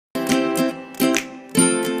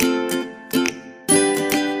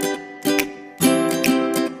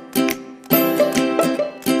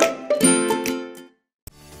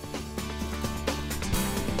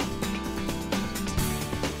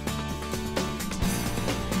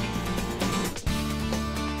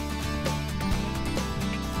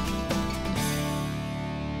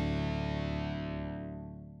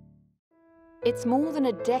It's more than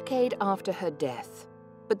a decade after her death,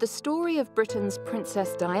 but the story of Britain's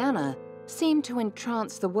Princess Diana seemed to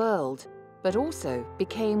entrance the world, but also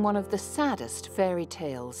became one of the saddest fairy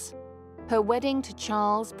tales. Her wedding to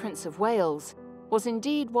Charles, Prince of Wales, was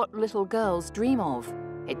indeed what little girls dream of.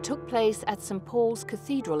 It took place at St Paul's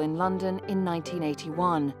Cathedral in London in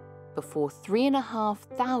 1981, before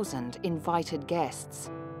 3,500 invited guests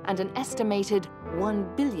and an estimated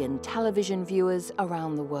 1 billion television viewers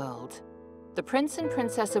around the world. The Prince and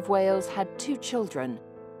Princess of Wales had 2 children,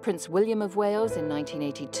 Prince William of Wales in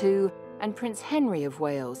 1982 and Prince Henry of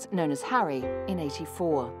Wales, known as Harry, in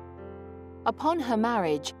 1984. Upon her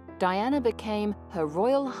marriage, Diana became Her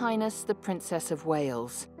Royal Highness the Princess of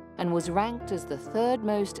Wales and was ranked as the 3rd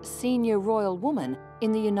most senior royal woman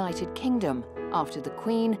in the United Kingdom after the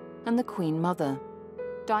Queen and the Queen Mother.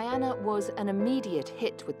 Diana was an immediate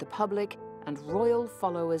hit with the public and royal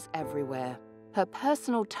followers everywhere. Her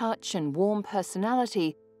personal touch and warm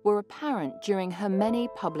personality were apparent during her many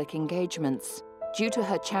public engagements. Due to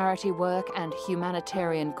her charity work and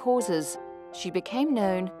humanitarian causes, she became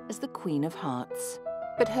known as the Queen of Hearts.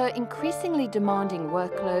 But her increasingly demanding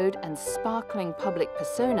workload and sparkling public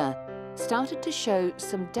persona started to show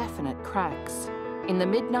some definite cracks. In the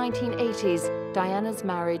mid-1980s, Diana's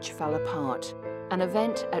marriage fell apart, an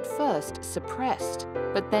event at first suppressed,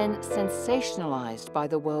 but then sensationalized by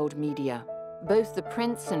the world media. Both the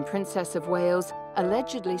Prince and Princess of Wales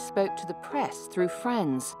allegedly spoke to the press through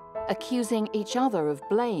friends, accusing each other of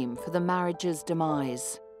blame for the marriage's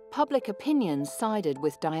demise. Public opinion sided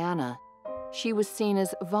with Diana. She was seen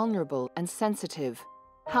as vulnerable and sensitive,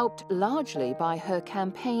 helped largely by her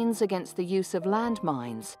campaigns against the use of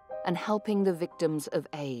landmines and helping the victims of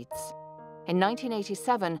AIDS. In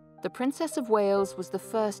 1987, the Princess of Wales was the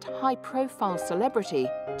first high-profile celebrity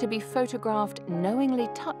to be photographed knowingly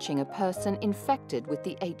touching a person infected with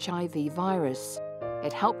the HIV virus.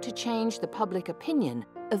 It helped to change the public opinion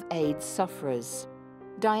of AIDS sufferers.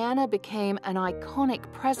 Diana became an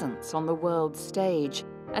iconic presence on the world stage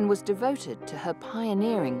and was devoted to her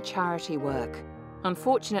pioneering charity work.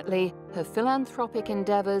 Unfortunately, her philanthropic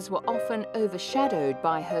endeavors were often overshadowed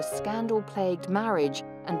by her scandal-plagued marriage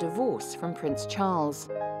and divorce from Prince Charles.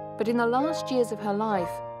 But in the last years of her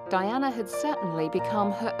life, Diana had certainly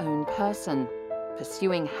become her own person,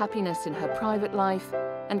 pursuing happiness in her private life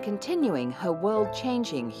and continuing her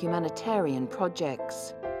world-changing humanitarian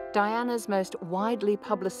projects. Diana's most widely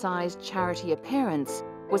publicized charity appearance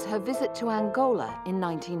was her visit to Angola in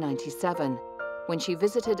 1997, when she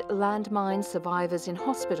visited landmine survivors in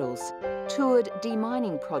hospitals, toured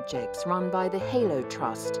demining projects run by the Halo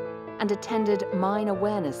Trust, and attended mine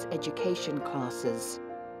awareness education classes.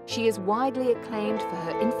 She is widely acclaimed for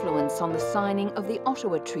her influence on the signing of the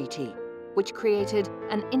Ottawa Treaty, which created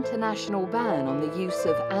an international ban on the use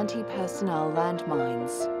of anti-personnel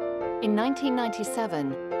landmines. In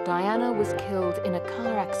 1997, Diana was killed in a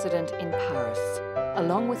car accident in Paris,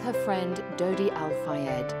 along with her friend Dodi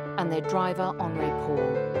Al-Fayed and their driver Henri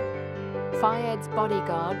Paul. Fayed's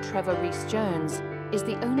bodyguard Trevor Rees-Jones is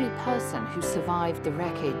the only person who survived the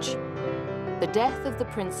wreckage. The death of the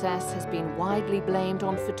princess has been widely blamed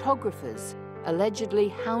on photographers, allegedly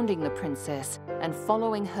hounding the princess and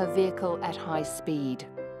following her vehicle at high speed.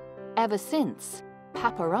 Ever since,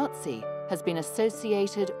 paparazzi has been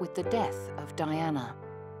associated with the death of Diana.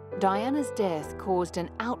 Diana's death caused an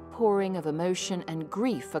outpouring of emotion and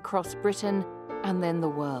grief across Britain and then the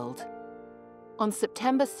world. On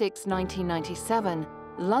September 6, 1997,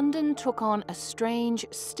 London took on a strange,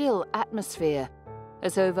 still atmosphere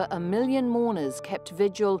as over 1 million mourners kept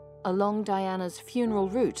vigil along Diana's funeral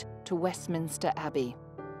route to Westminster Abbey.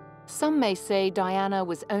 Some may say Diana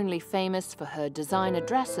was only famous for her designer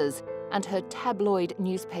dresses and her tabloid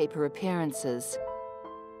newspaper appearances.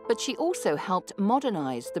 But she also helped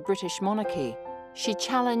modernize the British monarchy. She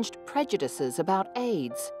challenged prejudices about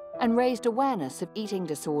AIDS and raised awareness of eating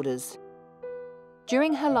disorders.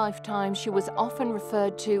 During her lifetime, she was often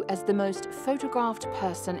referred to as the most photographed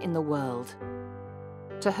person in the world.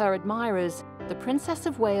 To her admirers, the Princess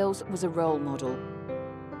of Wales was a role model.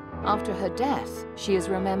 After her death, she is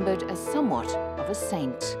remembered as somewhat of a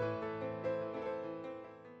saint.